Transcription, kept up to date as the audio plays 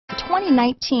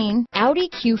2019 Audi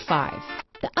Q5.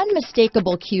 The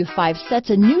unmistakable Q5 sets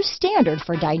a new standard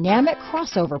for dynamic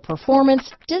crossover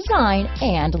performance, design,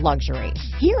 and luxury.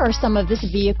 Here are some of this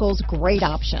vehicle's great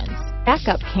options: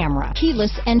 backup camera,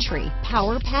 keyless entry,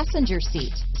 power passenger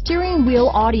seat, steering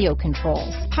wheel audio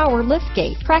controls, power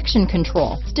liftgate, traction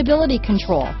control, stability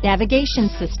control, navigation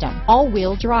system,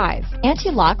 all-wheel drive,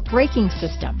 anti-lock braking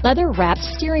system, leather-wrapped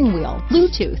steering wheel,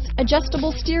 Bluetooth,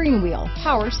 adjustable steering wheel,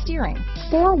 power steering,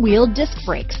 four-wheel disc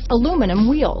brakes, aluminum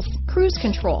wheels, cruise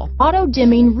control,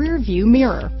 auto-dimming rear view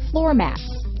mirror, floor mats.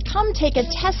 Come take a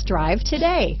test drive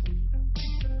today.